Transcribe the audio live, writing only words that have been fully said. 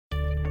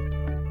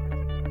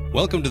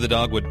Welcome to the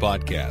Dogwood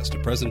Podcast, a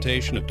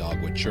presentation of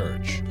Dogwood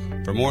Church.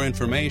 For more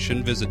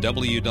information, visit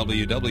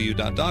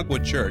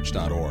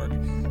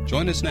www.dogwoodchurch.org.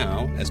 Join us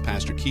now as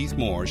Pastor Keith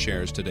Moore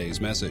shares today's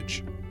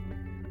message.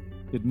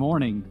 Good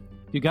morning.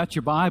 If you got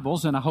your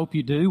Bibles, and I hope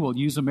you do, we'll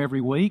use them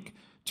every week.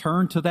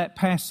 Turn to that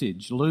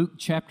passage, Luke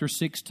chapter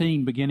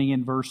 16, beginning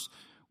in verse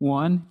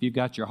 1. If you've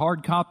got your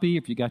hard copy,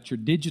 if you got your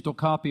digital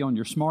copy on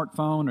your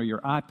smartphone or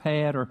your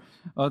iPad or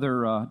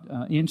other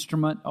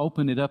instrument,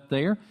 open it up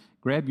there.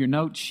 Grab your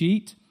note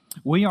sheet.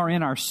 We are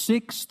in our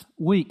 6th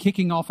week,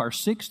 kicking off our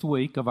 6th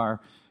week of our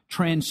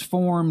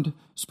Transformed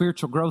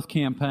Spiritual Growth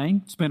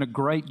Campaign. It's been a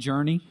great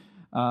journey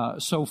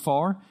so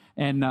far,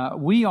 and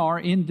we are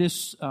in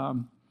this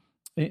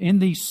in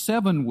these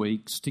 7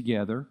 weeks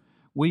together.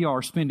 We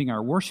are spending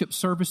our worship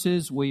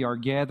services. We are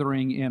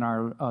gathering in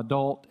our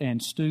adult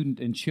and student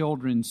and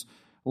children's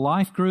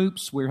life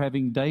groups. We're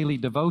having daily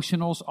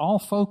devotionals, all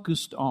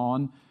focused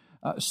on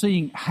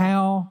seeing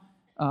how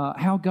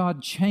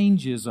God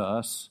changes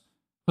us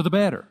for the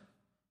better.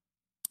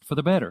 For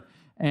the better.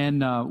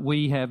 And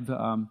we have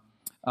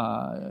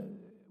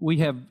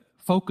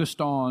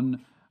focused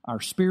on our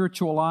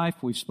spiritual life.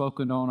 We've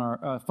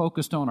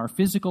focused on our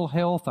physical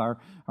health, our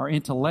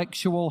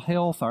intellectual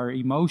health, our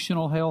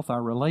emotional health,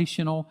 our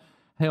relational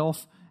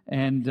health.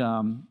 And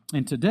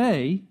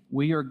today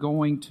we are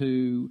going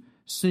to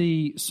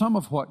see some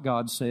of what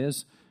God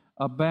says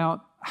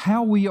about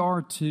how we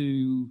are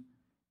to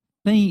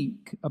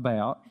think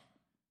about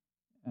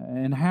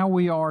and how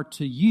we are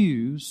to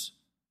use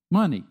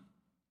money.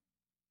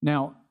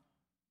 Now,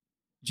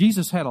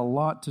 Jesus had a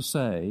lot to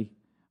say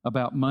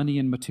about money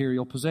and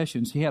material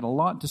possessions. He had a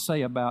lot to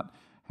say about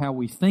how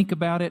we think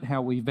about it,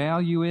 how we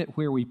value it,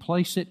 where we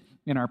place it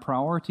in our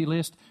priority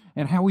list,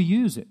 and how we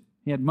use it.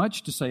 He had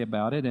much to say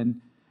about it,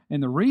 and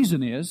the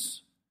reason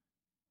is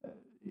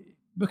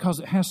because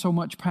it has so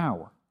much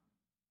power.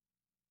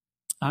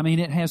 I mean,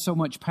 it has so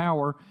much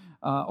power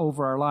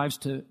over our lives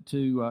to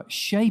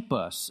shape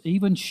us,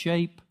 even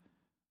shape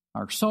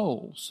our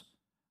souls.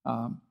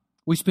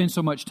 We spend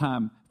so much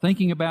time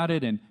thinking about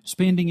it and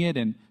spending it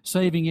and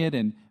saving it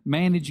and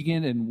managing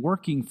it and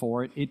working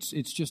for it.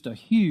 It's just a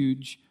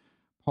huge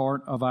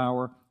part of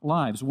our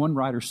lives. One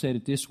writer said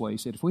it this way. He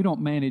said, if we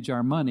don't manage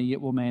our money, it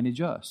will manage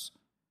us.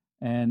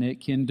 And it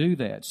can do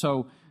that.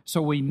 So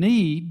we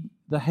need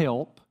the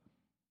help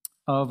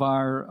of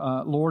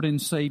our Lord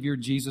and Savior,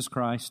 Jesus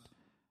Christ,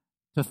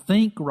 to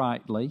think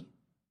rightly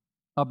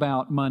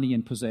about money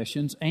and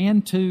possessions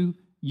and to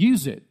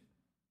use it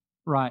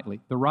rightly,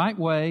 the right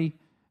way,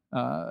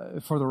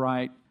 for the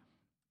right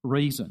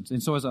reasons.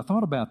 And so as I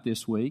thought about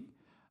this week,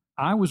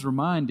 I was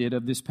reminded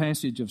of this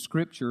passage of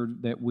Scripture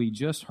that we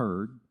just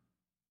heard.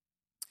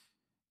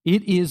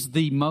 It is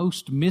the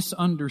most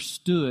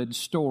misunderstood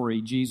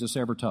story Jesus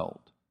ever told,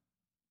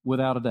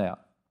 without a doubt,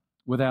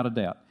 without a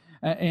doubt.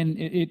 And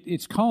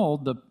it's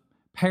called the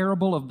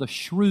parable of the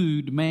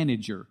shrewd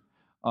manager.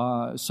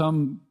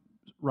 Some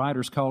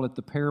writers call it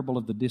the parable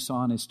of the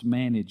dishonest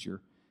manager.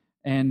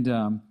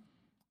 And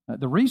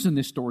the reason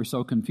this story is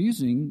so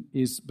confusing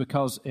is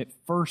because at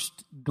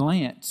first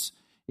glance,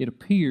 it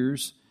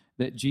appears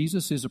that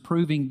Jesus is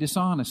approving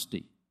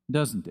dishonesty,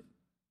 doesn't it?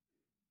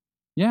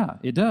 Yeah,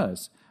 it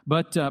does.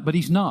 But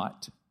he's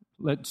not.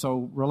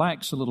 So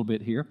relax a little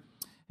bit here.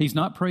 He's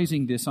not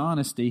praising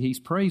dishonesty.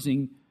 He's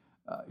praising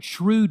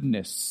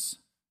shrewdness.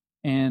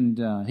 And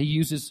he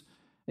uses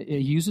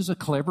a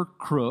clever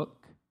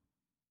crook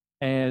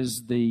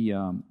as the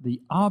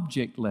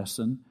object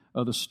lesson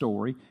of the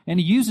story,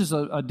 and he uses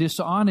a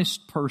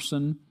dishonest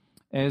person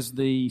as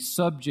the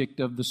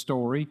subject of the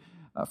story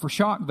for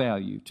shock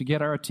value, to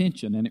get our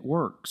attention, and it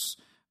works.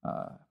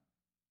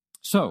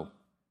 So,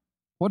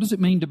 what does it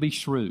mean to be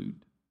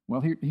shrewd?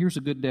 Well, here's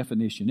a good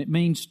definition. It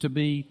means to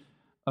be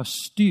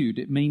astute.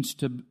 It means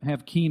to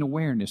have keen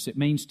awareness. It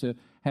means to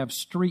have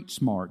street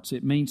smarts.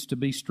 It means to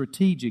be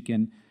strategic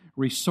and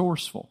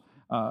resourceful.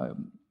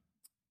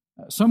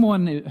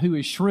 Someone who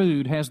is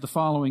shrewd has the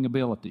following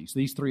abilities.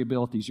 These 3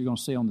 abilities you're going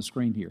to see on the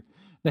screen here.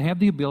 They have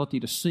the ability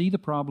to see the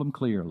problem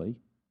clearly.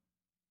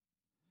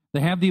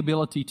 They have the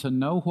ability to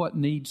know what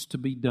needs to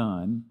be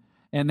done.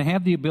 And they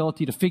have the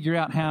ability to figure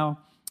out how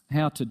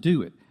to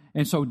do it.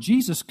 And so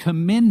Jesus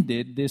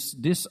commended this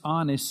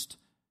dishonest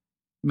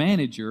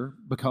manager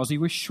because he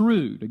was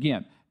shrewd.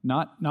 Again,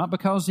 not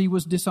because he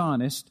was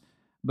dishonest,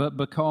 but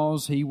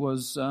because he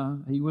was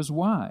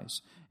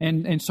wise.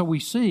 And so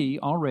we see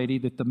already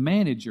that the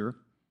manager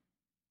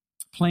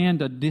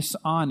planned a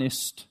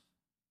dishonest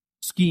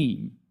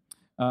scheme.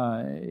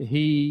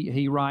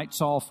 He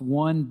writes off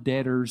one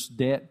debtor's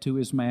debt to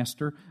his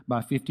master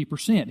by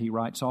 50%. He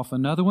writes off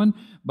another one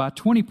by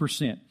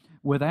 20%,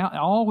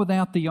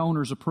 without the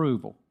owner's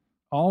approval.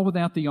 All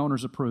without the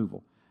owner's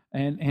approval.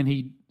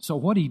 So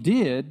what he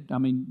did, I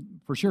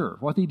mean, for sure,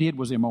 what he did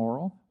was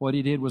immoral. What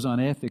he did was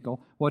unethical.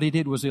 What he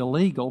did was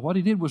illegal. What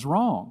he did was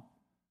wrong.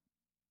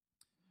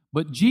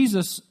 But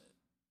Jesus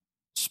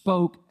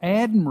spoke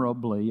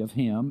admirably of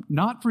him,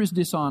 not for his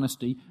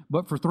dishonesty,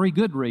 but for 3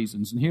 good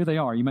reasons. And here they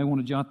are. You may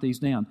want to jot these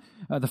down.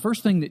 The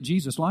first thing that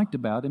Jesus liked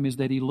about him is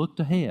that he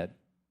looked ahead.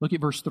 Look at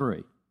verse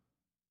 3.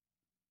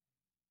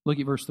 Look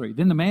at verse 3.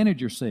 Then the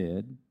manager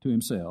said to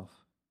himself,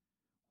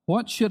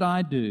 what should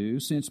I do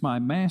since my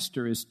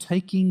master is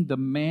taking the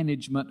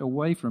management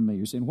away from me?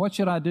 You're saying, what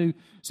should I do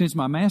since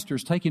my master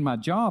is taking my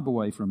job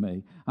away from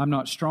me? I'm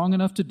not strong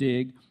enough to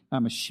dig.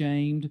 I'm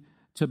ashamed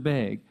to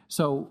beg.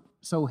 So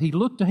he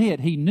looked ahead.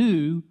 He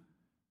knew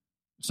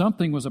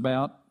something was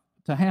about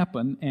to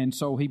happen, and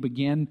so he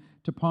began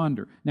to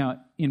ponder.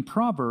 Now, in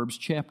Proverbs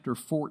chapter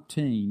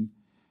 14,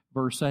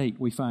 verse 8,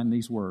 we find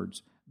these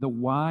words. The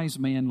wise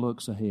man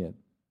looks ahead.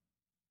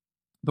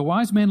 The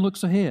wise man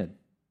looks ahead.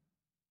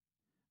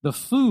 The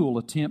fool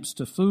attempts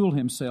to fool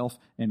himself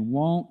and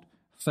won't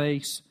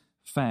face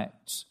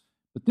facts.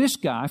 But this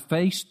guy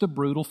faced the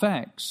brutal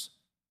facts.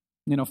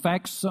 You know,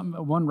 facts,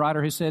 one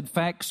writer has said,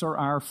 facts are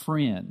our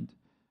friend.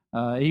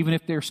 Even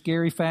if they're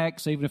scary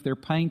facts, even if they're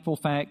painful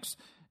facts,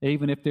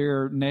 even if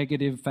they're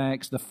negative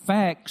facts, the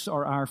facts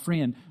are our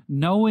friend.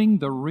 Knowing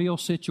the real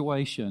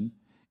situation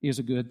is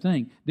a good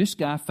thing. This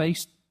guy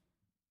faced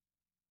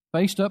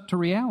up to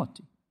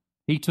reality.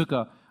 He took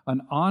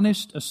an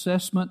honest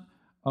assessment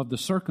of the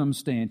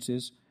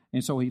circumstances,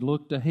 and so he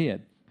looked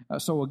ahead.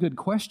 So a good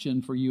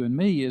question for you and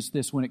me is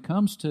this: when it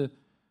comes to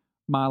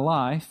my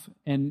life,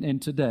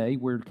 and today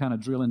we're kind of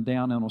drilling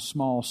down on a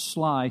small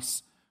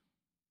slice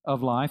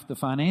of life, the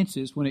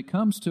finances, when it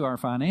comes to our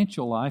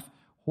financial life,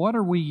 what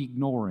are we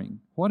ignoring?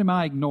 What am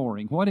I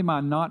ignoring? What am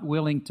I not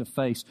willing to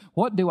face?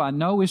 What do I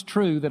know is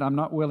true that I'm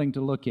not willing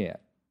to look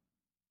at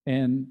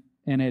and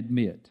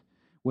admit?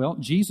 Well,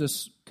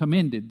 Jesus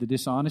commended the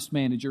dishonest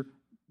manager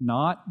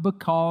not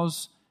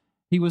because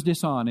he was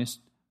dishonest,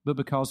 but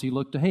because he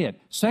looked ahead.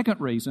 Second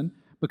reason,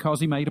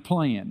 because he made a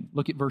plan.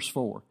 Look at verse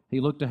 4.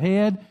 He looked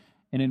ahead,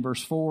 and in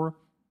verse 4,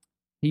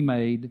 he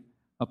made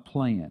a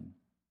plan.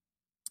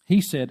 He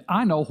said,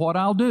 I know what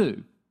I'll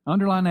do.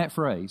 Underline that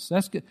phrase.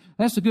 That's good.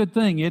 That's a good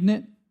thing, isn't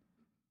it?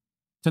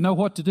 To know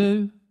what to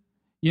do.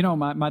 You know,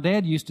 my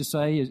dad used to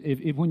say,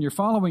 if when you're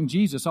following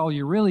Jesus, all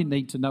you really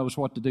need to know is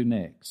what to do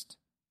next.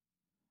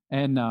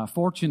 And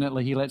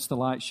fortunately, he lets the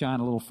light shine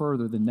a little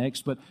further than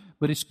next. But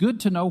it's good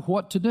to know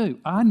what to do.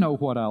 I know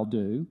what I'll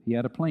do. He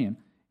had a plan.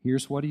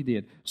 Here's what he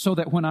did. So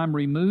that when I'm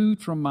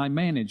removed from my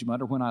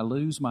management or when I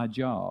lose my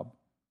job,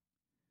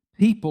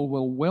 people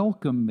will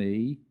welcome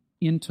me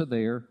into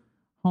their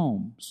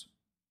homes.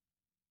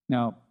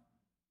 Now,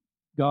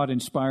 God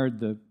inspired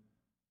the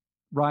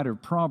writer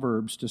of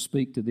Proverbs to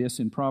speak to this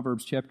in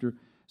Proverbs chapter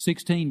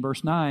 16,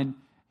 verse 9.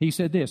 He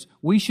said this,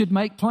 we should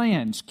make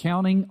plans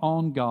counting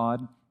on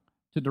God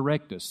to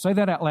direct us. Say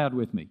that out loud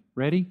with me.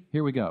 Ready?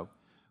 Here we go.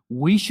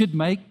 We should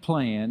make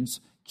plans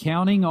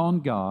counting on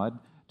God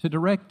to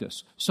direct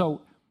us.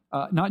 So,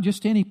 not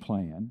just any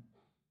plan,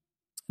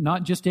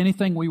 not just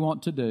anything we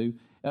want to do.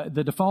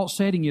 The default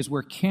setting is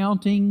we're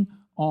counting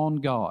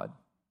on God.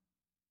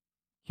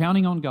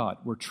 Counting on God.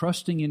 We're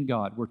trusting in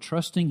God. We're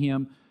trusting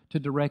Him to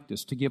direct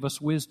us, to give us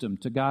wisdom,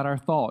 to guide our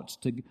thoughts,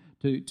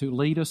 to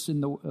lead us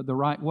in the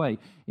right way.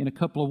 In a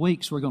couple of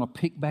weeks, we're going to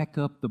pick back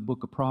up the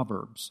book of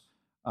Proverbs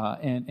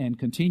and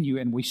continue.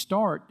 And we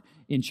start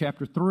in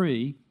chapter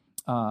 3,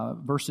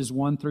 verses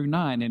 1 through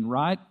 9. And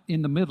right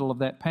in the middle of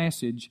that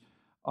passage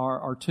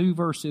are two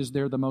verses.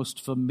 They're the most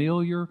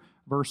familiar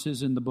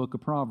verses in the book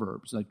of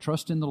Proverbs. They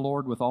trust in the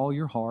Lord with all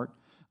your heart.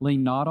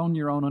 Lean not on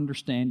your own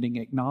understanding.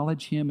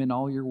 Acknowledge Him in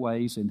all your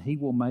ways, and He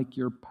will make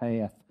your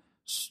path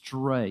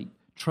straight.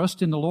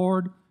 Trust in the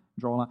Lord,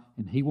 draw a line,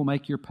 and He will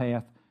make your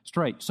path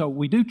straight. So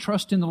we do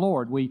trust in the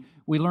Lord. We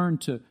learn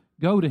to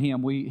go to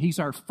Him. He's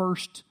our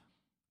first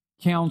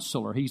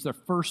counselor. He's the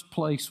first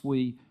place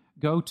we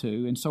go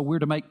to. And so we're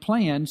to make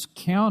plans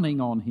counting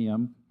on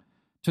Him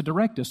to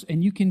direct us.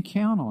 And you can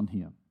count on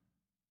Him.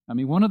 I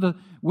mean,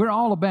 we're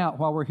all about,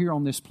 while we're here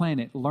on this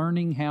planet,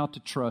 learning how to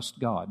trust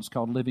God. It's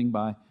called living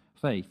by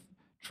faith.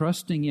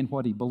 Trusting in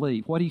what He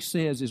believes. What He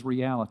says is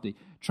reality.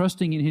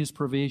 Trusting in His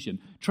provision.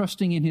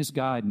 Trusting in His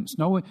guidance.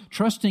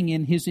 Trusting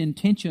in His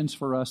intentions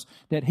for us,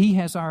 that He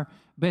has our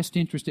best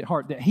interest at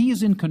heart, that He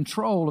is in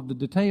control of the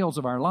details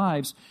of our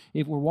lives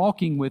if we're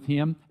walking with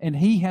Him, and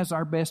He has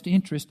our best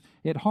interest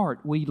at heart.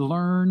 We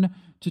learn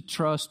to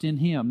trust in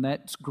Him.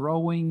 That's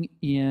growing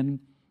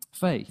in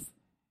faith.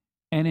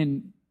 And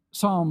in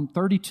Psalm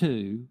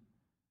 32,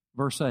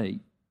 verse 8,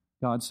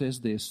 God says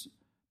this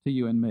to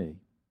you and me.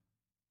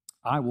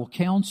 I will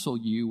counsel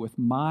you with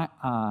my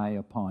eye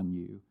upon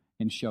you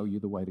and show you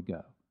the way to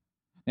go.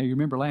 Now, you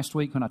remember last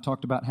week when I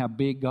talked about how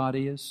big God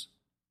is?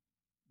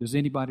 Does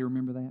anybody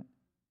remember that?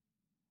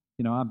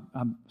 You know,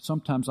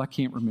 sometimes I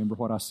can't remember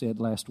what I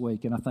said last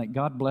week, and I think,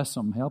 God bless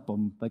them, help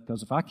them,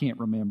 because if I can't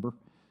remember,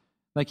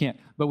 they can't.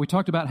 But we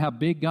talked about how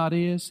big God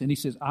is, and He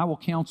says, I will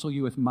counsel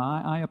you with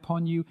my eye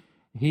upon you.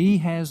 He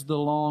has the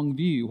long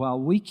view. While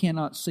we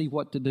cannot see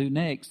what to do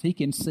next, He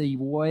can see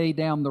way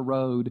down the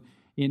road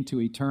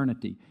into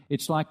eternity.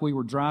 It's like we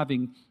were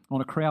driving on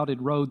a crowded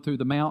road through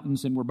the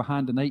mountains, and we're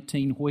behind an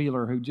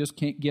 18-wheeler who just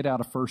can't get out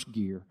of first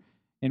gear.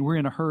 And we're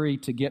in a hurry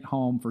to get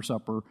home for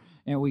supper.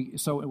 And we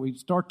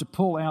start to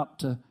pull out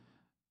to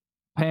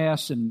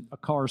pass and a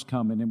car's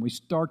coming, and we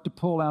start to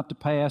pull out to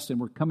pass, and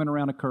we're coming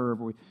around a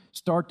curve, or we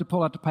start to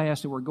pull out to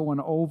pass, and we're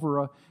going over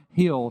a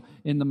hill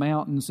in the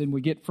mountains, and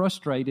we get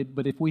frustrated.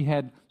 But if we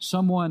had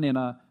someone in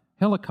a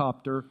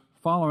helicopter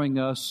following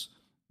us,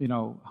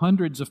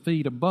 hundreds of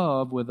feet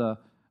above with a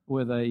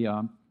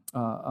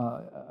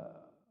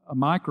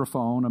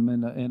microphone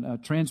and a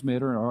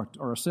transmitter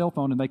or a cell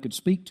phone, and they could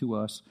speak to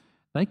us,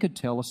 they could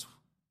tell us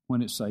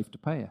when it's safe to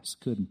pass,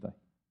 couldn't they?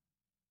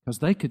 Because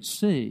they could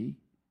see.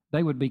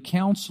 They would be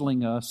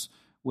counseling us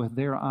with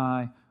their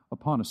eye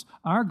upon us.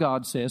 Our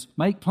God says,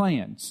 make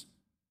plans,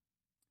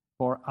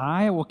 for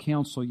I will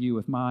counsel you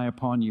with my eye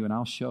upon you, and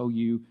I'll show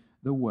you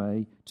the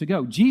way to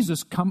go.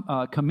 Jesus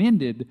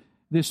commended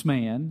this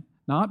man,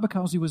 not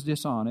because he was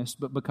dishonest,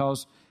 but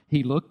because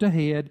he looked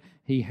ahead,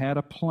 he had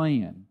a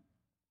plan.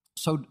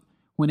 So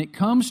when it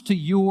comes to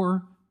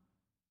your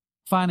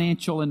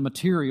financial and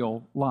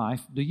material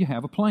life, do you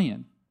have a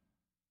plan?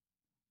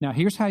 Now,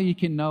 here's how you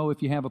can know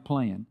if you have a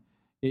plan.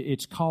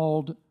 It's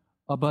called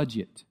a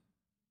budget.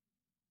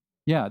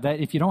 Yeah,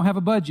 that if you don't have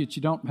a budget,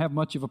 you don't have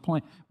much of a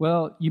plan.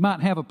 Well, you might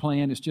have a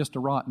plan, it's just a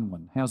rotten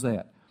one. How's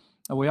that?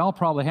 We all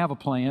probably have a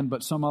plan,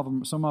 but some of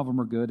them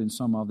are good and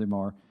some of them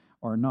are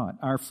not.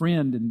 Our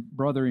friend and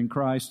brother in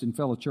Christ and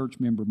fellow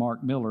church member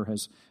Mark Miller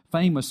has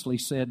famously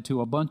said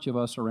to a bunch of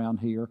us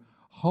around here,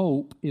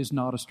 hope is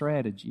not a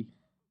strategy.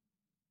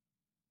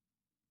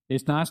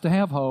 It's nice to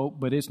have hope,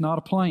 but it's not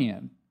a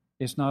plan.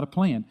 It's not a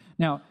plan.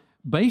 Now,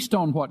 based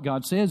on what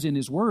God says in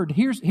His Word,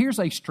 here's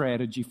a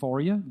strategy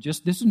for you.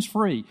 This is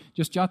free.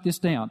 Just jot this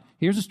down.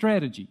 Here's a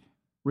strategy.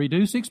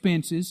 Reduce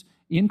expenses,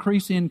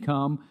 increase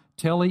income,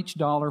 tell each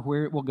dollar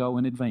where it will go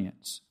in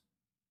advance.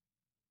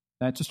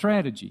 That's a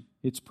strategy.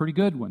 It's a pretty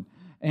good one.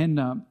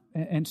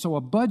 And so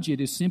a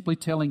budget is simply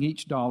telling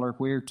each dollar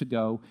where to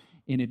go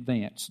in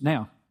advance.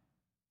 Now,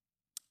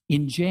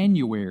 in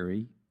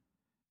January,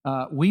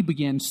 we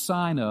began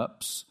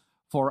sign-ups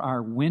for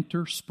our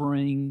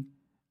winter-spring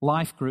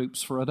life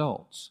groups for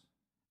adults.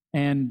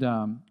 And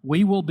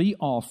we will be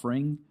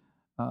offering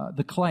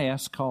the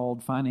class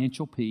called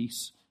Financial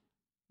Peace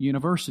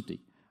University.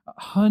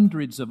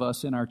 Hundreds of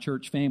us in our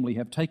church family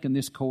have taken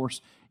this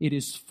course. It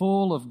is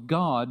full of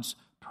God's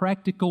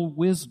practical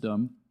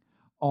wisdom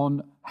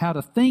on how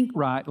to think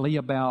rightly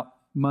about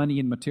money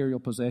and material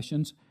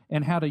possessions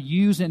and how to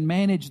use and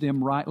manage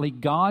them rightly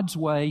God's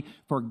way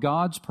for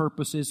God's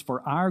purposes,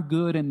 for our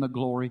good and the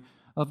glory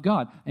of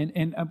God.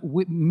 And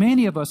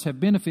many of us have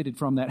benefited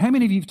from that. How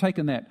many of you have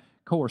taken that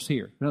course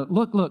here?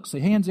 Look,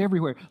 see hands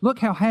everywhere. Look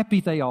how happy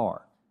they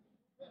are.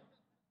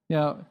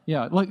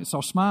 Yeah. Look,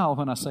 so smile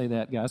when I say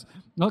that, guys.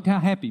 Look how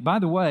happy. By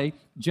the way,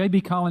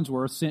 J.B.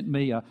 Collinsworth sent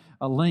me a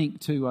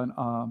link to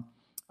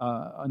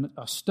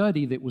a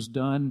study that was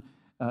done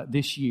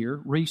this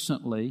year,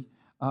 recently.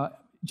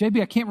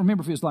 J.B., I can't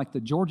remember if it was like the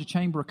Georgia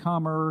Chamber of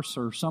Commerce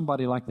or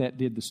somebody like that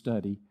did the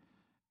study.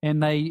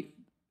 And they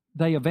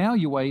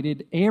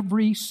evaluated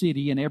every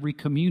city and every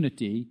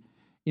community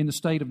in the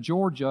state of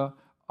Georgia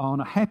on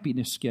a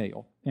happiness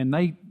scale. And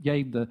they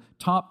gave the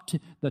top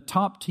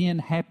 10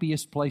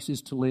 happiest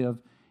places to live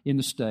in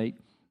the state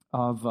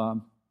of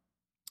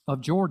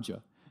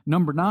Georgia.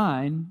 Number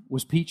 9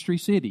 was Peachtree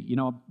City.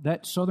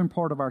 That southern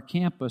part of our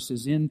campus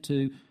is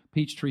into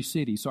Peachtree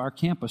City. So our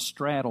campus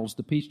straddles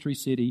the Peachtree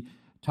City,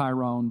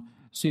 Tyrone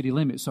city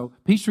limit. So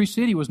Peachtree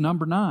City was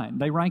number 9.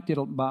 They ranked it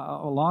by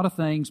a lot of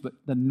things, but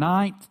the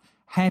 9th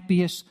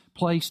happiest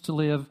place to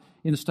live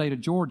in the state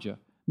of Georgia.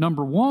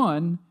 Number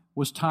 1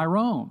 was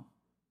Tyrone.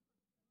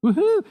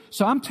 Woohoo!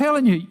 So I'm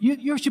telling you,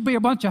 you should be a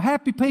bunch of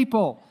happy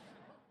people.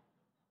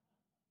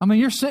 I mean,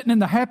 you're sitting in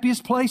the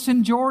happiest place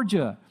in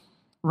Georgia,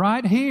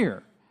 right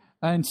here.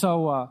 And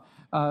so,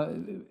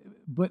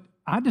 but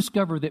I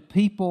discovered that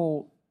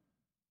people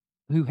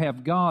who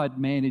have God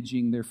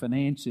managing their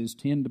finances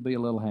tend to be a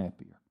little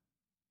happier,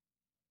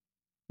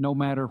 no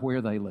matter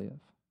where they live.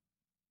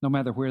 No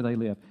matter where they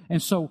live.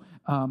 And so,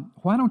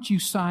 why don't you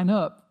sign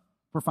up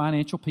for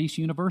Financial Peace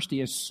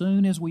University as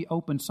soon as we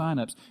open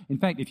sign-ups? In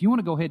fact, if you want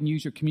to go ahead and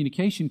use your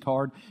communication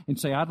card and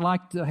say, I'd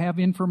like to have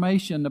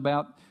information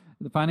about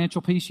the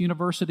Financial Peace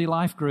University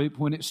Life Group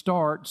when it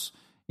starts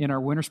in our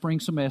winter-spring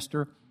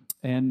semester,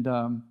 and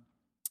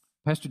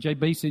Pastor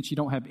J.B., since you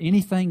don't have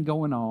anything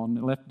going on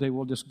left to do,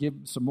 we'll just give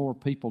some more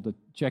people to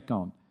check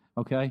on.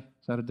 Okay?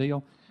 Is that a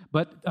deal?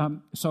 But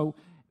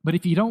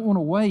if you don't want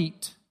to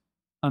wait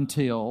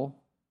until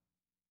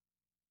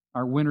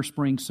our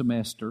winter-spring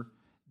semester,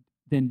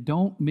 then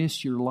don't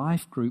miss your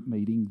life group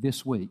meeting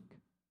this week.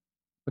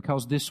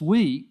 Because this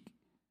week,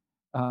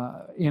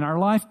 in our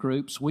life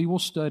groups, we will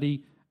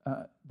study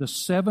the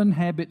 7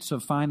 habits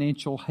of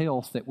financial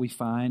health that we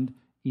find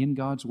in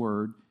God's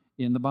Word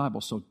in the Bible.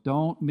 So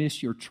don't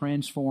miss your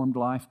transformed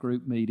life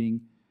group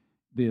meeting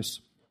this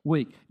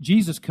week.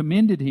 Jesus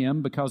commended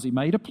him because he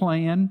made a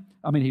plan.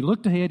 He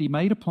looked ahead, he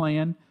made a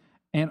plan,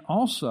 and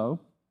also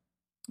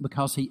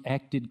because he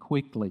acted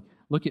quickly.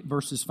 Look at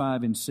verses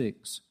 5 and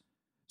 6.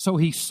 So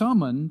he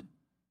summoned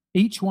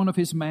each one of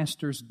his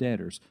master's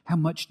debtors. How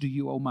much do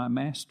you owe my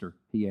master?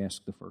 He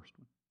asked the first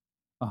one.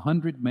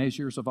 100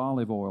 measures of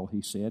olive oil,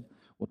 he said.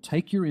 Well,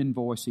 take your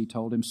invoice, he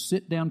told him.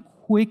 Sit down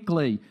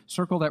quickly.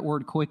 Circle that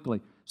word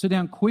quickly. Sit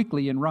down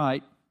quickly and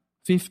write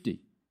 50.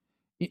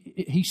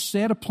 He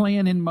set a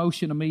plan in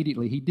motion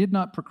immediately. He did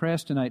not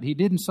procrastinate. He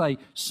didn't say,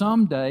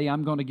 someday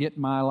I'm going to get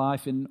my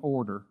life in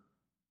order.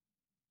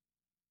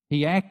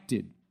 He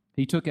acted.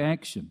 He took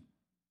action.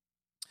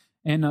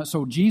 And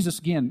so Jesus,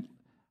 again,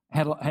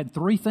 had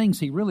three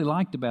things he really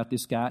liked about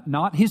this guy.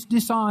 Not his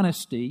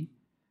dishonesty,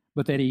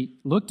 but that he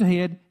looked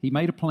ahead, he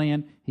made a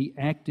plan, he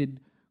acted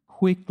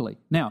quickly.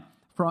 Now,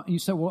 you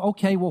say, well,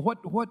 okay, well,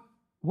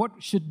 what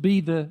should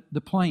be the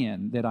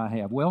plan that I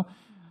have? Well,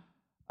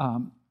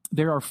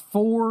 there are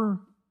four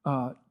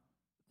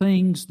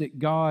things that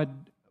God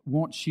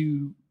wants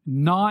you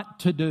not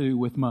to do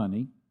with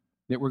money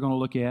that we're going to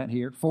look at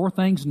here. Four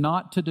things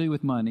not to do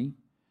with money.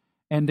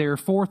 And there are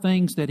four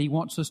things that He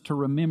wants us to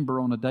remember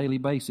on a daily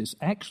basis.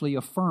 Actually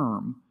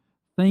affirm,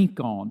 think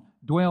on,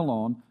 dwell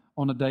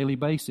on a daily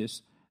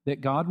basis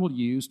that God will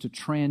use to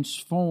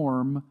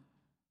transform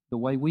the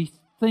way we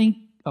think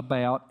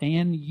about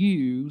and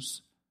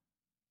use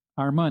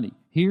our money.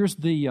 Here's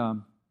the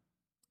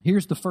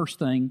first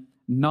thing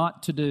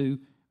not to do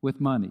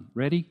with money.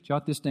 Ready?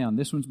 Jot this down.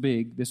 This one's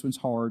big. This one's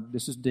hard.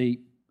 This is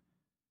deep.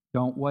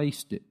 Don't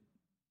waste it.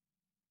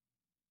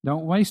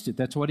 Don't waste it.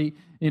 That's what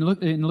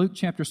in Luke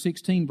chapter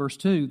 16, verse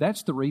 2,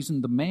 that's the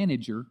reason the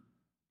manager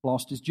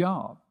lost his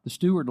job. The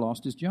steward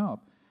lost his job.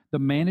 The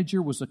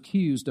manager was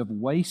accused of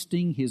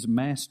wasting his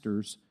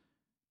master's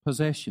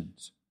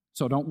possessions.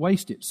 So don't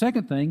waste it.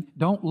 Second thing,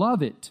 don't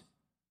love it.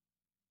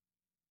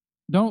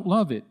 Don't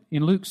love it.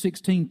 In Luke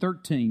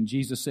 16:13,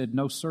 Jesus said,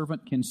 no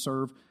servant can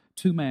serve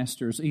two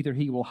masters. Either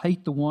he will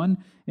hate the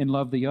one and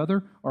love the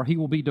other, or he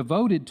will be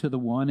devoted to the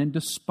one and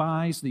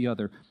despise the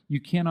other. You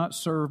cannot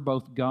serve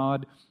both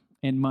God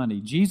and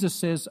money. Jesus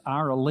says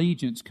our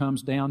allegiance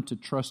comes down to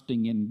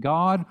trusting in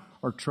God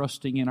or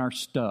trusting in our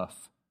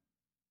stuff.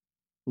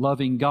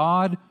 Loving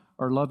God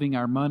or loving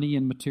our money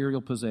and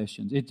material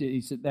possessions.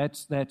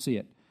 That's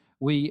it.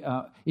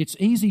 It's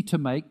easy to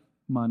make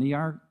money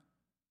our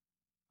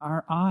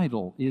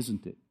idol,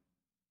 isn't it?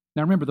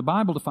 Now remember, the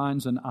Bible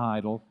defines an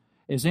idol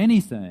as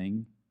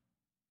anything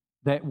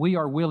that we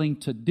are willing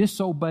to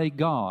disobey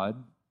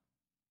God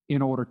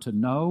in order to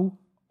know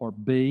or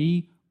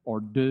be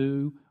or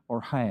do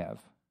or have.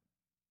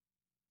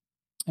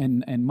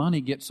 And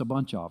money gets a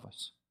bunch of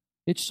us.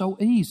 It's so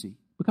easy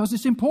because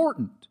it's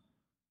important.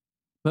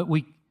 But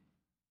we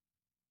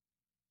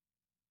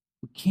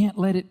can't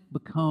let it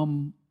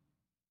become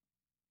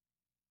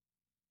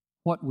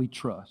what we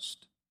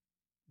trust.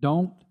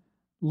 Don't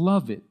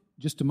love it.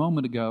 Just a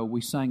moment ago, we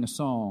sang a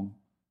song,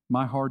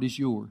 My Heart Is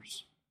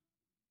Yours.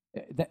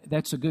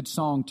 That's a good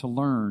song to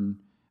learn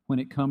when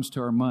it comes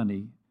to our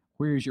money.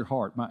 Where is your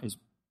heart? Is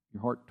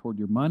your heart toward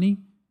your money,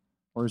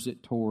 or is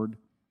it toward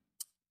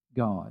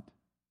God?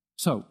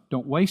 So,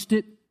 don't waste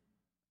it.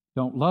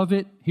 Don't love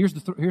it. Here's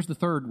the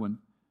third one.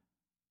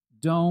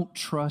 Don't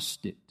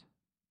trust it.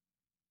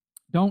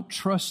 Don't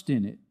trust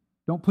in it.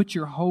 Don't put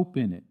your hope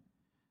in it.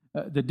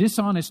 The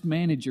dishonest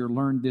manager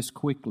learned this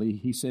quickly.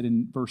 He said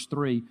in verse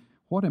 3,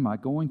 what am I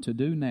going to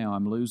do now?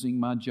 I'm losing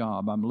my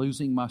job. I'm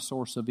losing my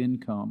source of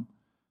income.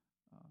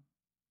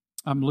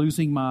 I'm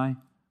losing my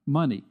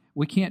money.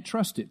 We can't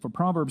trust it. For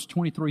Proverbs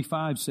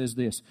 23:5 says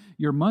this,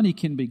 your money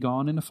can be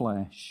gone in a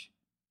flash,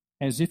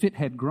 as if it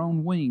had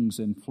grown wings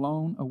and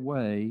flown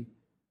away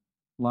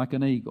like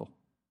an eagle.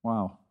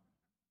 Wow.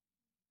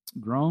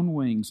 Grown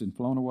wings and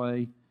flown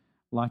away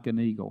like an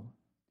eagle.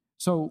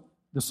 So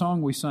the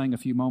song we sang a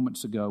few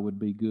moments ago would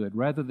be good.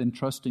 Rather than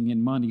trusting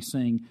in money,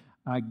 sing,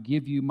 I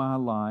give you my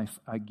life,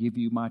 I give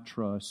you my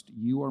trust.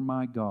 You are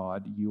my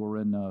God, you are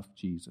enough,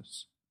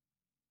 Jesus.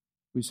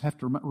 We just have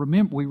to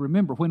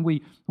remember when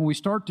we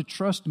start to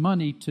trust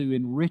money to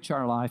enrich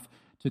our life,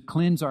 to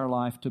cleanse our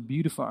life, to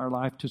beautify our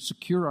life, to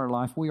secure our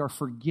life, we are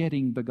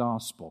forgetting the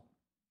gospel.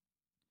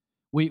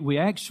 We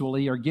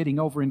actually are getting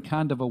over in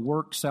kind of a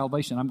work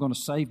salvation. I'm going to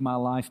save my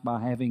life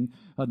by having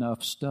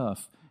enough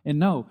stuff. And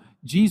no,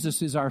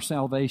 Jesus is our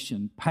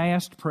salvation,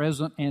 past,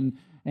 present,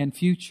 and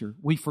future.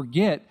 We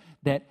forget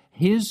that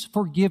His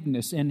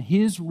forgiveness and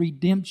His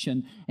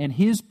redemption and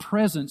His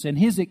presence and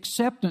His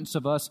acceptance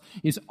of us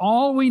is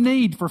all we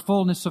need for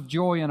fullness of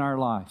joy in our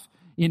life,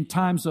 in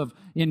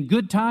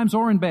good times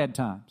or in bad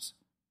times.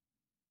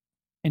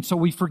 And so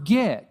we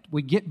forget.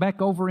 We get back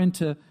over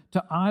into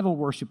idol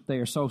worship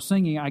there. So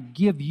singing, I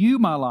give you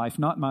my life,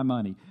 not my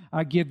money.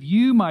 I give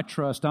you my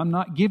trust. I'm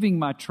not giving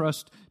my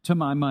trust to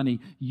my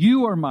money.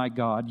 You are my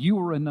God. You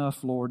are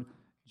enough, Lord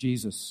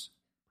Jesus.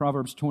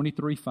 Proverbs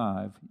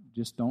 23:5.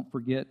 Just don't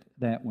forget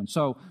that one.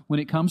 So when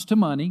it comes to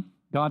money,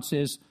 God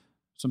says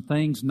some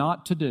things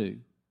not to do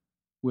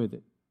with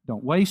it.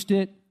 Don't waste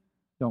it.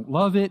 Don't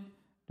love it.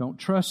 Don't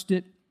trust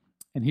it.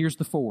 And here's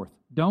the fourth.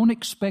 Don't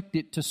expect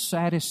it to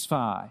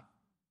satisfy.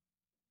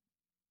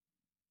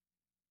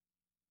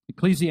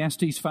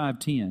 Ecclesiastes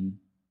 5:10.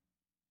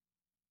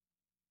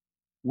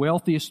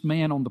 Wealthiest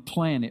man on the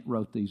planet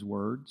wrote these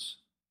words.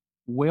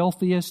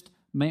 Wealthiest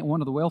man,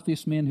 one of the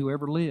wealthiest men who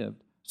ever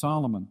lived,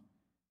 Solomon.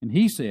 And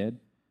he said,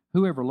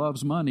 Whoever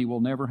loves money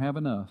will never have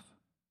enough.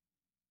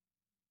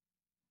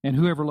 And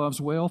whoever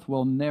loves wealth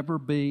will never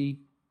be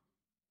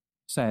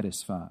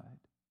satisfied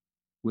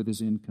with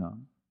his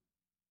income.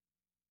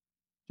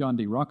 John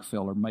D.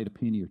 Rockefeller made a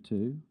penny or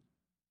two.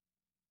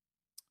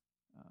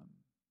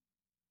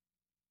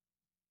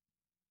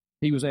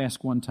 He was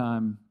asked one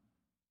time,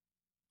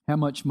 how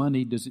much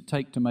money does it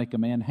take to make a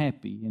man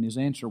happy? And his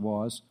answer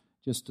was,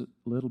 just a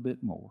little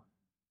bit more.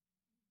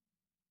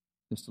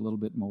 Just a little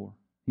bit more.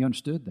 He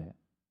understood that.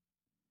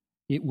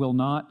 It will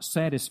not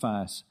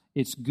satisfy us.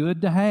 It's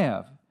good to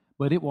have,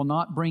 but it will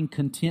not bring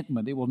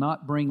contentment. It will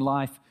not bring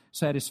life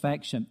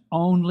satisfaction.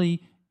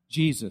 Only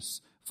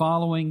Jesus,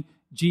 following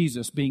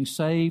Jesus, being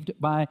saved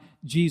by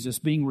Jesus,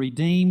 being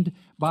redeemed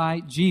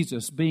by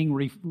Jesus,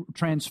 being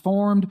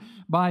transformed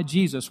by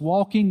Jesus,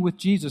 walking with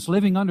Jesus,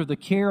 living under the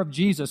care of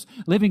Jesus,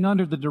 living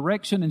under the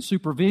direction and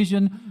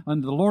supervision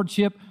under the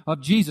lordship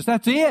of Jesus.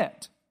 That's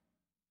it.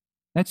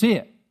 That's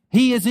it.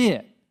 He is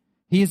it.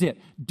 He is it.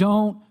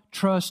 Don't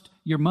trust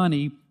your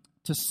money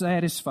to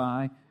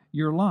satisfy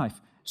your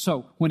life.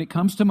 So when it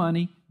comes to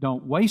money,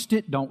 don't waste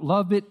it, don't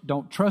love it,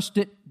 don't trust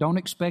it, don't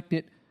expect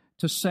it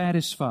to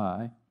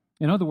satisfy.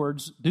 In other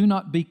words, do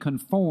not be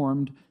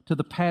conformed to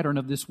the pattern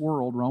of this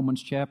world,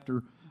 Romans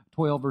chapter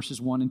 12,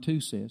 verses 1 and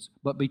 2 says,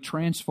 but be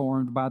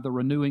transformed by the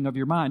renewing of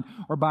your mind,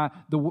 or by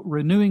the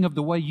renewing of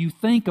the way you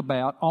think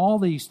about all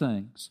these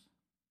things.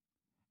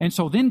 And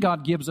so then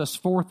God gives us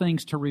 4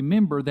 things to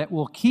remember that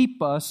will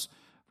keep us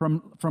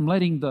from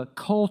letting the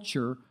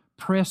culture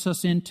press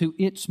us into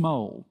its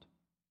mold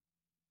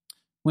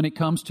when it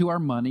comes to our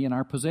money and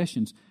our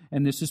possessions.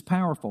 And this is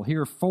powerful.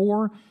 Here are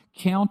 4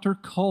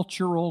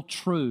 countercultural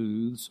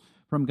truths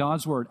from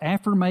God's Word.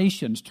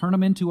 Affirmations, turn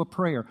them into a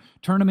prayer.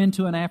 Turn them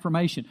into an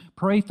affirmation.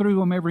 Pray through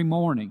them every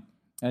morning.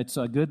 That's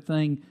a good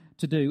thing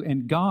to do.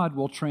 And God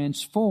will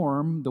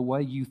transform the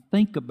way you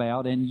think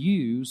about and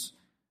use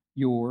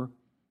your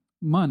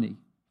money.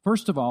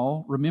 First of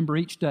all, remember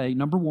each day,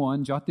 number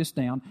 1, jot this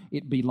down,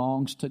 it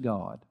belongs to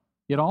God.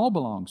 It all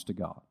belongs to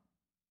God.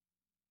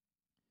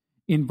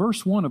 In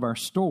verse 1 of our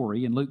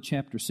story in Luke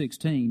chapter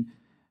 16,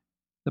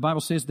 the Bible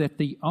says that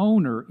the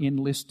owner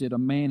enlisted a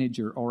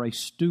manager or a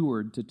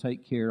steward to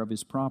take care of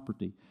his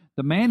property.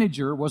 The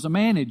manager was a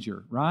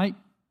manager, right?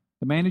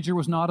 The manager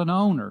was not an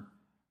owner.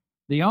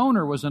 The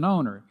owner was an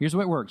owner. Here's the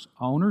way it works.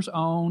 Owners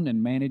own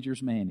and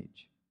managers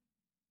manage.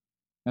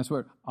 That's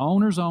where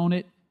owners own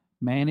it,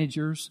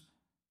 managers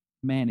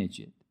manage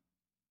it.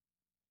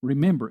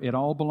 Remember, it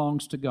all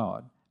belongs to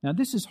God. Now,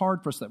 this is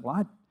hard for us to say,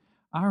 well,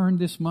 I earned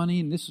this money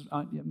and this is...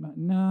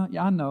 No,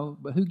 I know,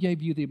 but who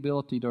gave you the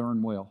ability to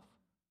earn wealth?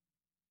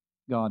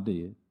 God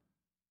did.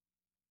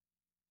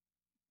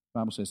 The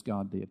Bible says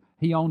God did.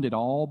 He owned it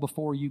all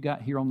before you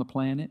got here on the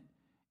planet,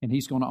 and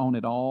He's going to own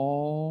it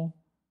all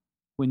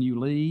when you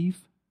leave.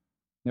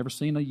 Never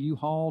seen a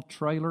U-Haul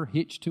trailer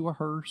hitched to a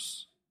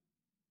hearse.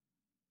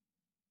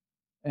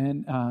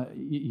 And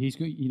He's,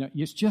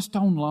 it's just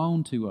on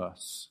loan to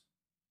us.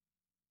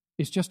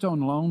 It's just on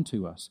loan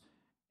to us.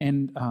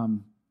 And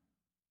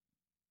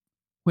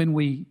when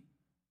we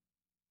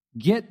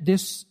get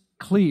this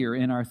clear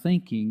in our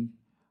thinking,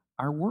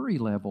 our worry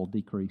level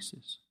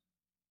decreases.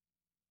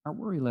 Our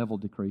worry level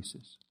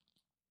decreases.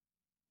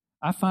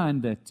 I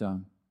find that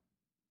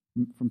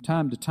from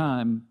time to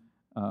time,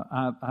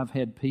 I've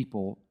had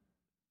people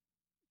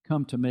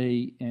come to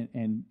me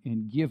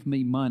and give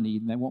me money,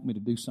 and they want me to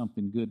do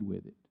something good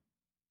with it.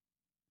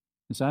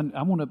 And so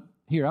I want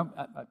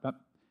to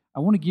I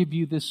want to give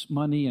you this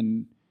money,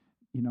 and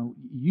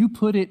you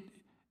put it.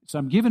 So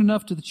I'm giving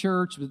enough to the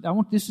church, but I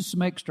want this is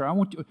some extra.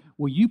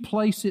 Will you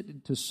place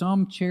it to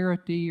some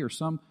charity or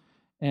some?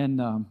 And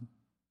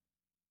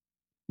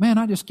man,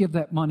 I just give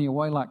that money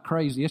away like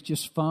crazy. It's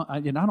just fun,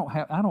 and I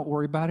don't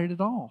worry about it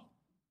at all.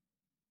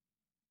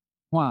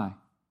 Why?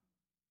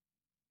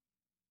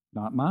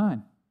 Not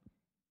mine.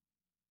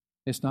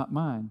 It's not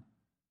mine.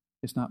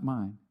 It's not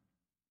mine.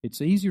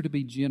 It's easier to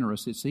be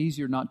generous. It's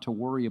easier not to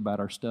worry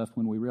about our stuff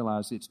when we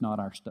realize it's not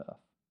our stuff.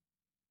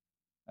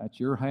 That's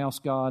your house,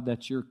 God.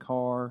 That's your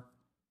car.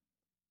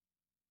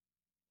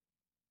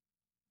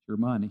 It's your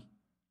money.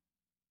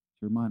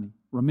 It's your money.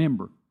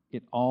 Remember,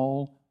 it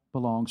all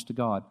belongs to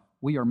God.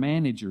 We are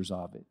managers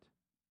of it.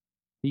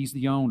 He's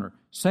the owner.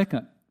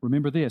 Second,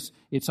 remember this,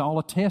 it's all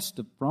a test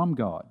from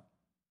God.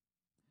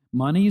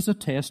 Money is a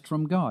test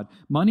from God.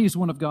 Money is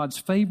one of God's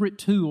favorite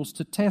tools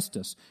to test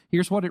us.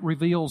 Here's what it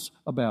reveals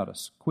about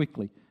us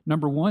quickly.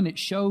 Number 1, it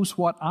shows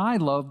what I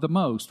love the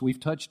most. We've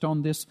touched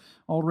on this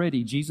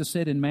already. Jesus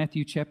said in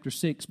Matthew chapter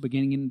 6,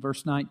 beginning in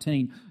verse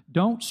 19,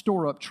 "Don't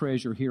store up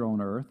treasure here on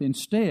earth.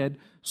 Instead,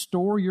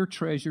 store your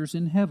treasures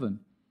in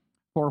heaven.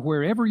 For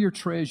wherever your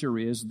treasure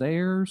is,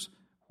 there's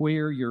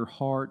where your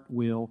heart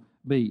will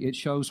be." It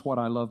shows what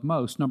I love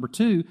most. Number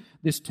 2,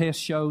 this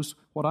test shows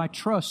what I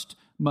trust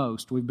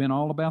most. We've been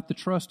all about the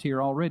trust here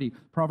already.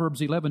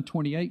 Proverbs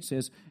 11:28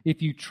 says,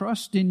 "If you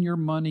trust in your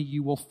money,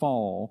 you will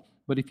fall.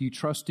 But if you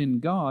trust in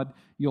God,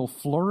 you'll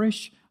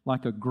flourish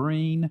like a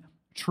green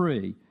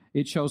tree."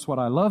 It shows what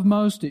I love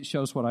most. It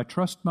shows what I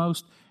trust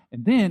most.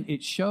 And then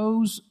it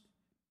shows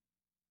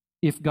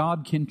if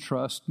God can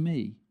trust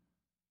me?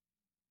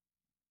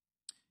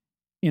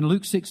 In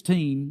Luke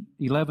 16,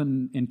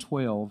 11 and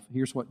 12,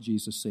 here's what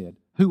Jesus said.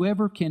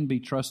 Whoever can be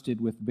trusted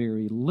with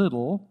very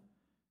little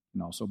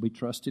can also be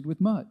trusted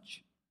with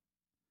much.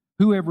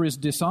 Whoever is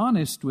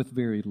dishonest with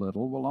very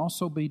little will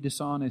also be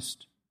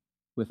dishonest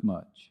with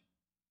much.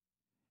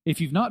 If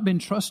you've not been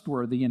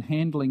trustworthy in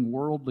handling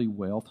worldly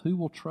wealth, who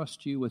will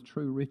trust you with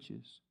true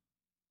riches?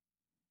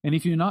 And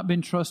if you've not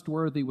been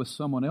trustworthy with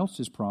someone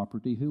else's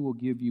property, who will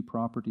give you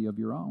property of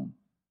your own?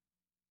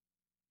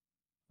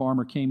 A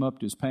farmer came up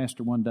to his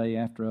pastor one day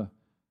after a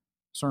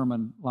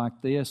sermon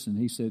like this, and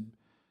he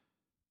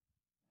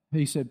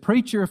said,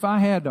 Preacher, if I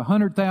had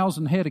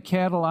 100,000 head of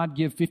cattle, I'd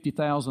give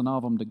 50,000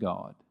 of them to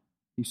God.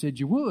 He said,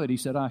 You would? He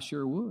said, I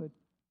sure would.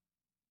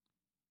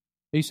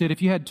 He said,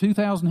 if you had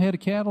 2,000 head of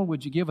cattle,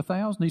 would you give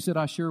 1,000? He said,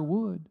 I sure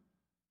would.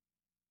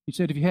 He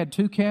said, if you had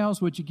 2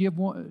 cows, would you give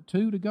one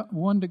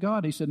to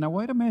God? He said, now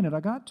wait a minute, I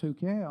got 2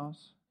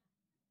 cows.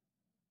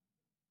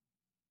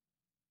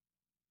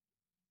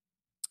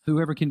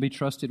 Whoever can be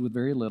trusted with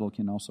very little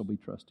can also be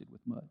trusted with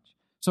much.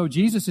 So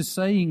Jesus is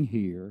saying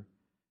here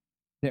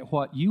that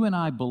what you and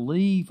I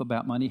believe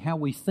about money, how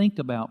we think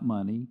about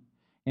money,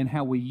 and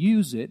how we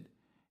use it,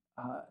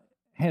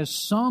 has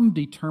some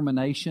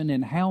determination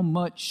in how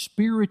much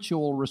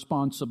spiritual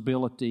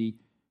responsibility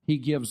He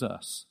gives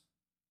us.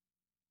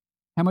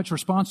 How much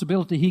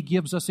responsibility He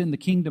gives us in the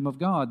kingdom of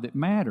God that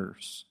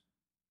matters.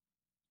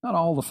 Not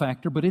all the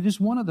factor, but it is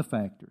one of the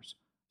factors.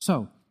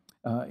 So,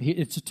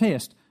 it's a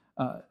test.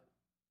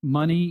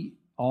 Money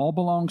all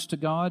belongs to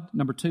God.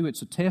 Number 2,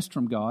 it's a test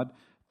from God.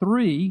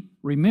 3,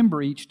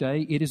 remember each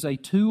day, it is a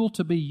tool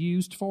to be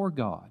used for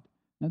God.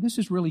 Now, this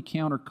is really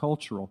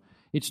countercultural.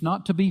 It's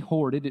not to be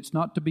hoarded. It's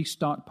not to be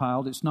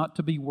stockpiled. It's not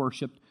to be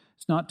worshipped.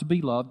 It's not to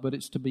be loved, but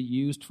it's to be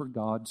used for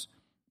God's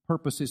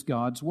purposes,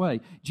 God's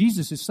way.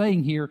 Jesus is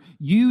saying here,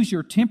 use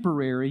your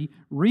temporary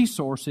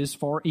resources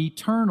for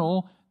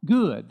eternal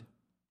good.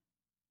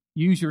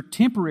 Use your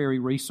temporary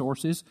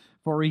resources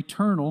for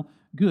eternal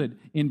good.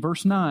 In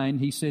verse 9,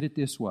 He said it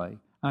this way,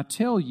 I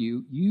tell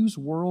you, use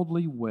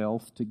worldly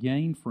wealth to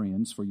gain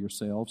friends for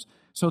yourselves,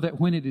 so that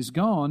when it is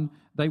gone,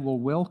 they will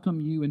welcome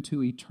you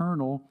into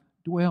eternal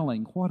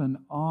dwelling. What an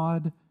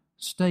odd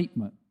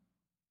statement.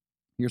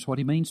 Here's what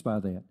He means by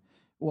that.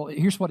 Well,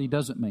 here's what He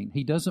doesn't mean.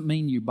 He doesn't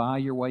mean you buy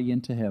your way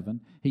into heaven.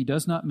 He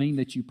does not mean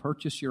that you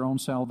purchase your own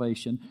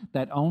salvation.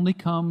 That only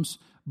comes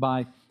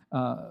by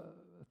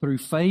through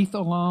faith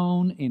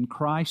alone, in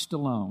Christ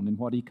alone, and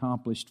what He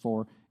accomplished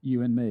for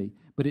you and me.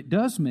 But it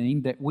does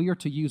mean that we are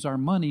to use our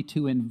money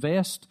to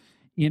invest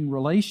in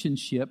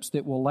relationships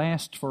that will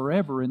last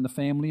forever in the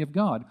family of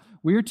God.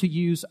 We're to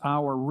use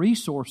our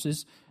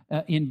resources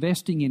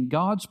investing in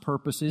God's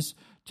purposes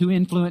to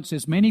influence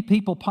as many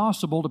people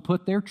possible to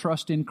put their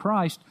trust in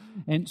Christ,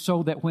 and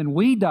so that when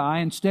we die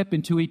and step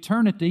into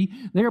eternity,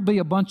 there'll be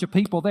a bunch of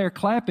people there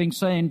clapping,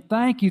 saying,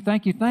 thank you,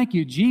 thank you, thank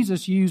you.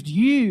 Jesus used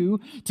you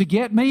to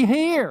get me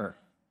here.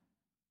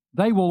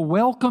 They will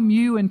welcome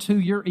you into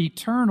your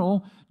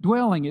eternal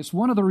dwelling. It's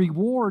one of the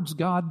rewards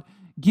God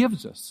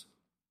gives us.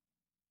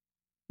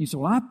 You say,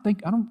 well,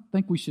 I don't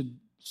think we should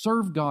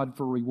serve God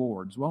for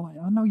rewards. Well,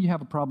 I know you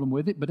have a problem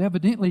with it, but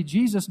evidently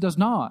Jesus does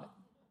not.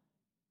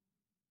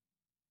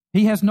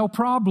 He has no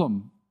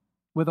problem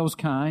with those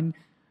kind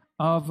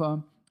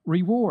of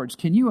rewards.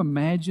 Can you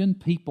imagine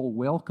people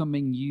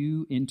welcoming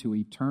you into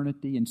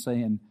eternity and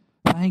saying,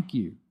 thank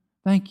you,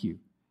 thank you.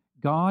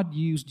 God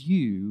used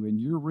you and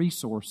your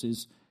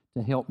resources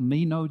to help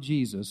me know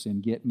Jesus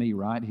and get me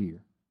right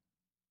here.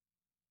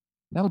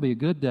 That'll be a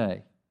good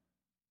day.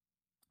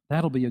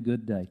 That'll be a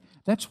good day.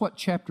 That's what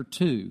chapter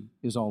 2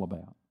 is all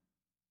about.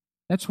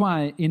 That's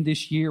why in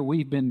this year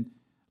we've been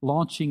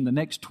launching the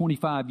next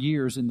 25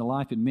 years in the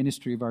life and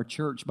ministry of our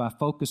church by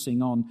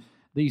focusing on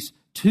these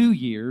 2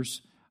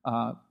 years,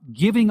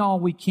 giving all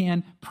we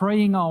can,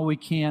 praying all we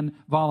can,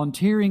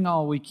 volunteering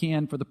all we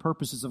can for the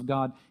purposes of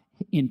God,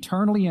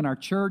 internally in our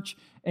church,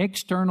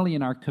 externally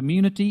in our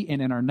community and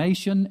in our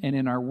nation and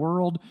in our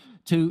world,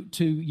 to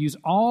use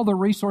all the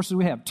resources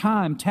we have,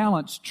 time,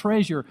 talents,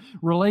 treasure,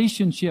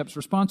 relationships,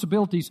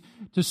 responsibilities,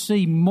 to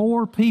see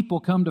more people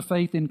come to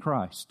faith in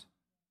Christ.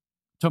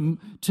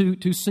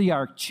 To see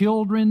our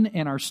children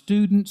and our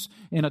students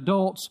and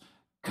adults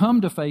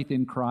come to faith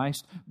in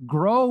Christ,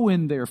 grow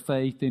in their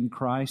faith in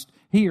Christ.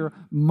 Here,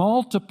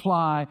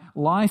 multiply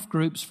life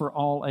groups for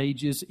all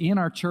ages in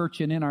our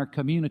church and in our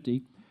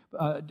community.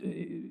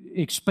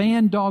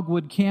 Expand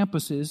Dogwood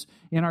campuses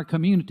in our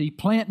community,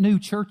 plant new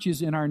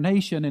churches in our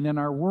nation and in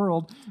our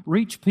world,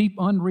 reach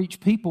unreached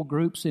people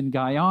groups in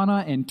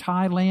Guyana and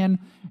Thailand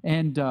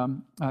and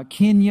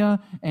Kenya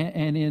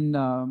and in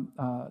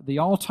the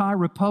Altai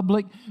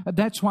Republic.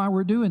 That's why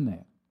we're doing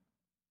that.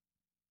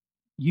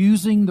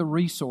 Using the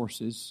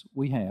resources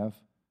we have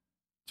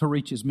to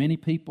reach as many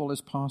people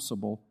as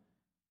possible.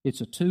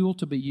 It's a tool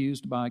to be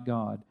used by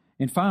God.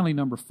 And finally,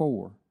 number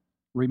 4,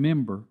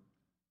 remember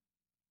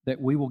that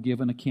we will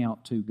give an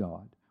account to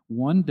God.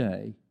 One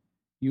day,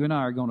 you and I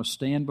are going to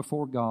stand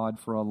before God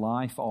for a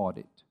life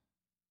audit.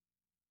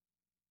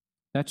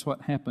 That's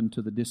what happened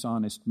to the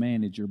dishonest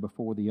manager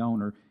before the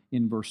owner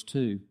in verse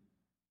 2.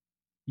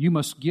 You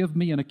must give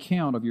me an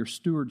account of your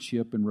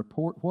stewardship and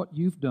report what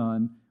you've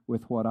done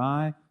with what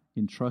I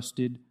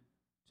entrusted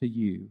to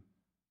you.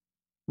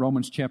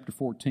 Romans chapter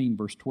 14,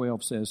 verse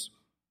 12 says,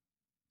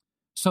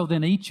 So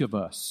then each of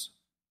us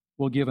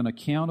will give an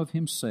account of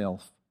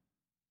himself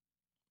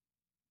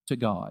to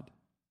God.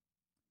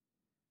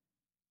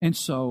 And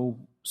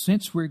so,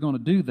 since we're going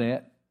to do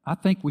that, I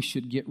think we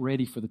should get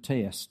ready for the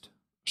test.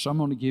 So I'm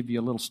going to give you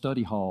a little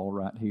study hall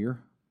right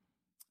here.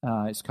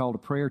 It's called a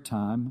prayer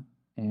time,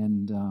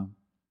 and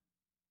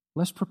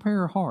let's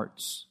prepare our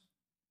hearts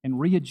and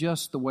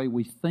readjust the way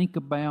we think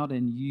about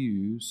and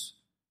use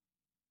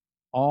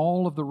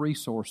all of the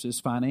resources,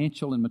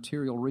 financial and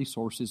material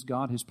resources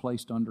God has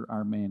placed under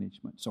our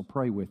management. So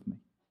pray with me.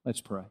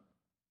 Let's pray.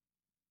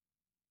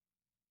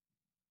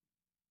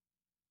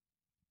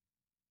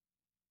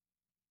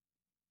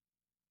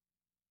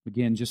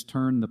 Again, just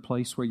turn the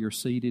place where you're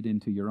seated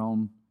into your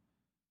own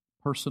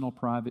personal,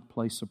 private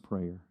place of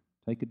prayer.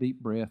 Take a deep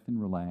breath and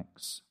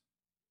relax.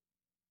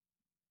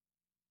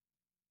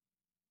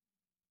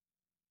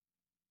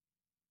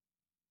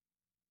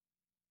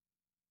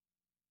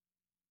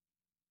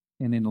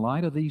 And in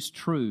light of these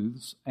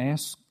truths,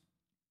 ask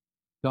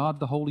God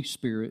the Holy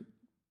Spirit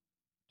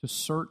to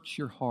search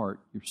your heart,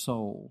 your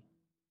soul.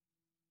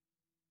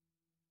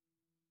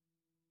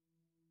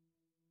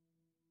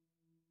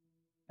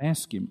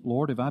 Ask Him,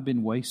 Lord, have I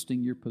been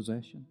wasting your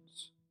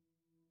possessions?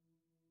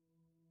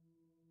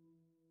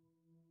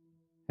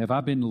 Have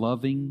I been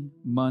loving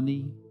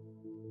money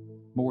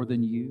more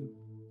than you?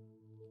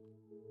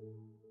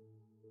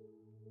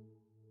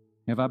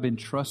 Have I been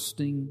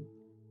trusting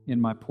in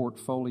my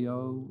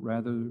portfolio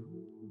rather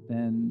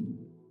than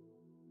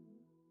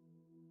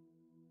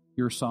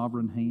your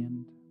sovereign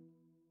hand?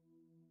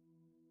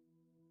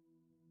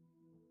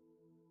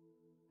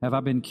 Have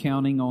I been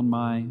counting on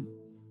my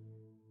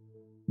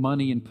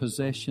money and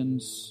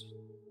possessions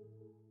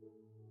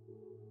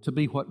to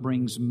be what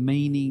brings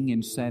meaning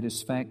and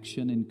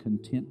satisfaction and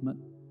contentment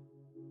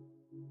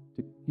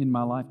in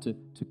my life, to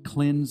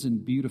cleanse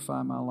and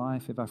beautify my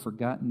life? Have I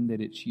forgotten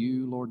that it's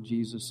you, Lord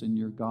Jesus, and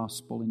your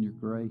gospel and your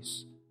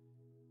grace,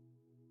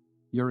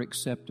 your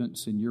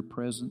acceptance and your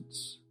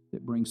presence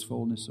that brings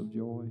fullness of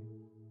joy?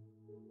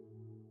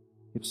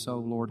 If so,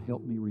 Lord,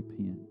 help me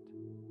repent.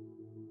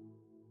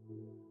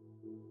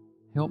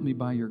 Help me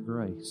by your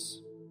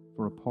grace,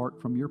 for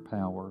apart from your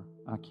power,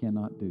 I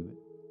cannot do it.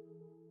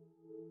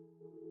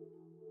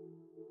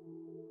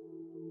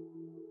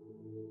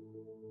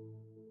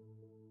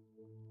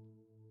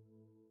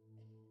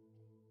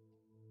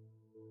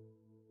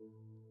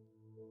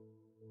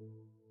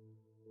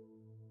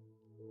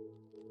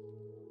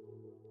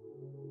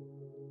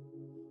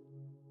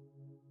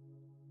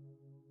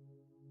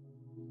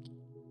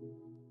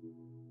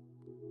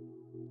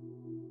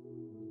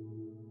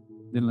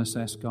 Then let's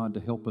ask God to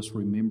help us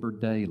remember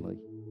daily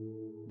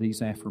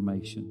these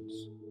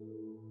affirmations.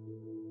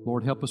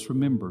 Lord, help us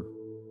remember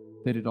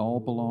that it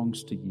all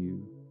belongs to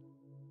you,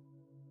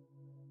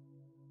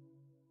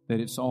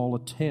 that it's all a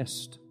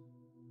test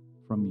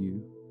from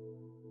you,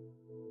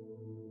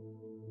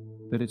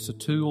 that it's a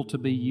tool to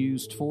be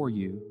used for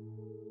you,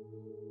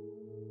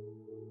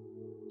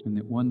 and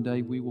that one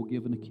day we will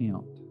give an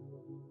account.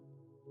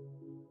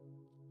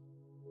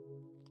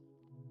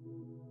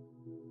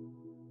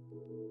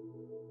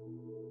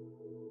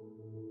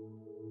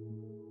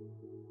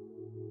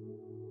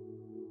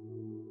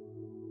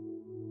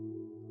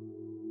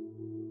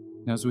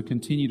 As we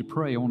continue to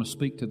pray, I want to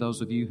speak to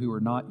those of you who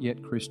are not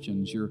yet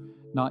Christians. You're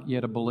not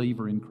yet a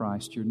believer in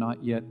Christ. You're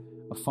not yet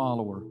a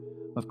follower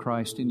of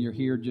Christ, and you're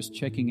here just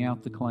checking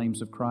out the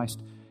claims of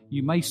Christ.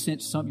 You may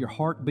sense your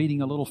heart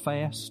beating a little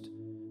fast,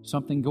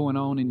 something going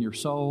on in your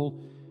soul.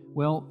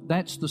 Well,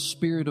 that's the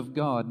Spirit of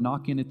God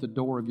knocking at the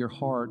door of your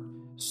heart,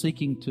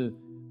 seeking to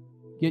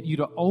get you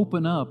to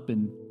open up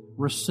and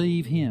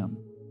receive Him.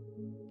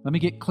 Let me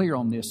get clear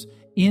on this.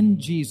 In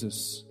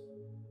Jesus,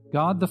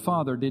 God the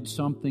Father did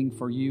something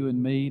for you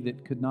and me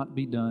that could not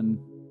be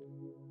done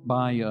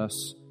by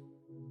us.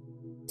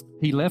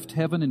 He left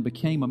heaven and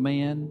became a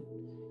man,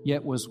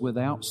 yet was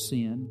without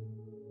sin.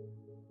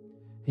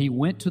 He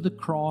went to the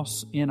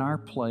cross in our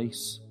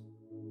place,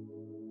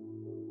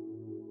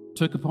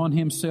 took upon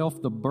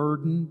Himself the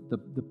burden,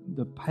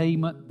 the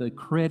payment, the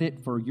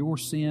credit for your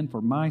sin,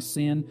 for my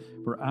sin,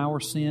 for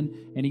our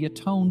sin, and He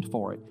atoned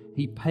for it.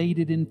 He paid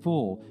it in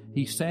full.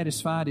 He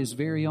satisfied His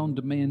very own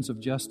demands of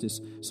justice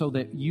so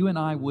that you and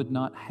I would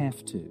not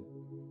have to.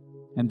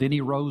 And then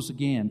He rose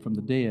again from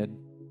the dead.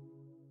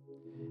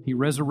 He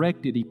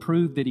resurrected. He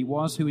proved that He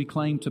was who He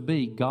claimed to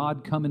be,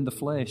 God come in the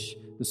flesh,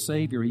 the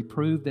Savior. He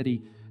proved that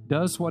He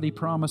does what He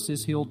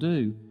promises He'll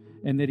do,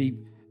 and that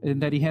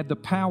He had the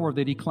power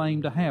that He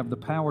claimed to have, the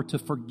power to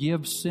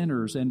forgive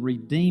sinners and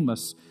redeem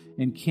us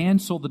and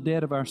cancel the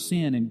debt of our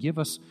sin and give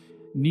us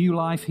new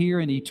life here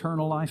and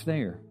eternal life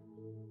there.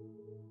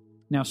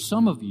 Now,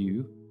 some of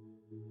you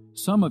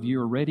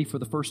are ready for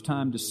the first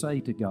time to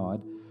say to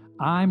God,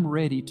 I'm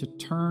ready to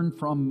turn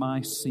from my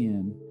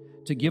sin,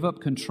 to give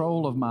up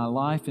control of my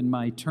life and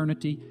my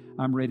eternity.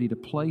 I'm ready to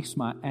place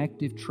my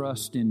active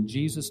trust in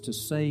Jesus to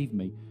save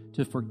me,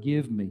 to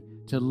forgive me,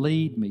 to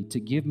lead me, to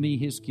give me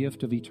His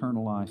gift of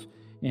eternal life.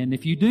 And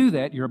if you do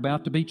that, you're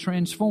about to be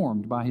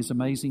transformed by His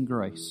amazing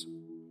grace.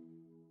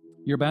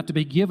 You're about to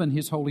be given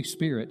His Holy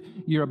Spirit.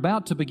 You're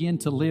about to begin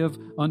to live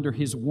under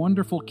His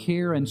wonderful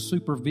care and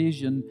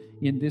supervision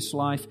in this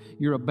life.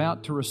 You're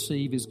about to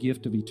receive His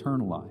gift of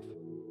eternal life.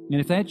 And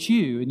if that's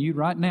you, and you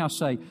right now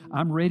say,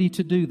 I'm ready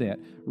to do that.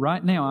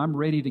 Right now, I'm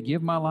ready to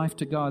give my life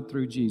to God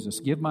through Jesus,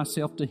 give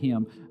myself to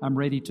Him. I'm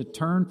ready to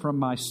turn from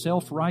my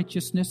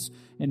self-righteousness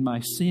and my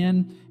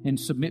sin and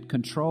submit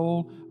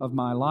control of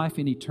my life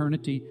in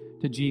eternity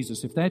to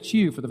Jesus. If that's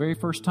you for the very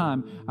first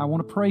time, I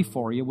want to pray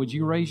for you. Would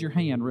you raise your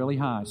hand really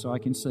high so I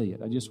can see it?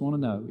 I just want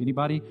to know.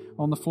 Anybody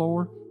on the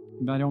floor?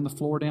 Anybody on the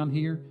floor down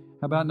here?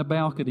 How about in the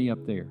balcony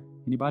up there?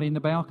 Anybody in the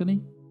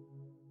balcony?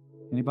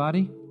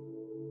 Anybody?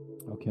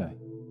 Okay.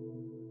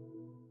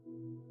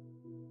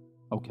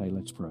 Okay,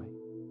 let's pray.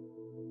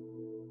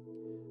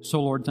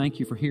 So, Lord, thank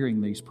You for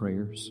hearing these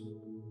prayers.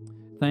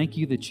 Thank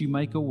You that You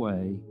make a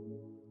way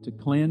to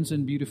cleanse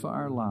and beautify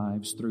our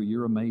lives through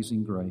Your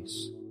amazing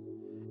grace.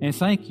 And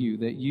thank You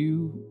that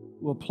You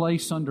will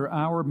place under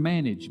our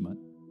management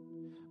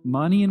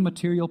money and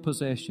material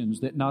possessions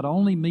that not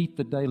only meet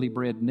the daily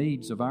bread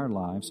needs of our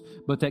lives,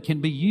 but that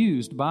can be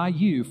used by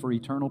You for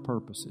eternal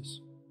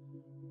purposes.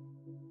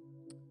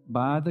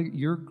 By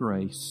Your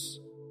grace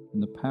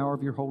and the power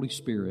of Your Holy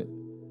Spirit,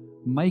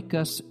 make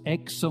us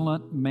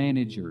excellent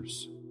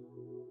managers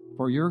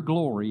for Your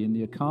glory in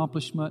the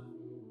accomplishment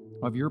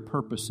of Your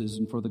purposes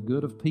and for the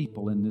good of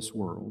people in this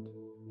world.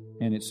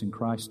 And it's in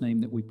Christ's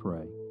name that we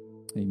pray.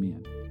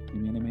 Amen.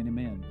 Amen, amen,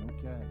 amen.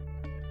 Okay.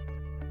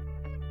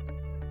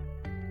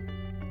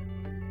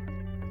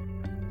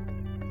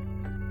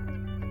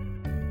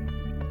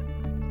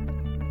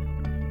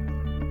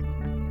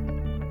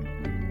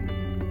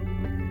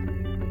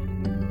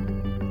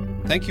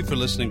 Thank you for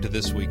listening to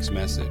this week's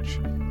message.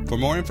 For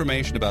more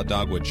information about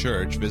Dogwood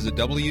Church, visit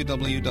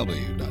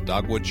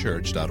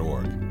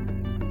www.dogwoodchurch.org.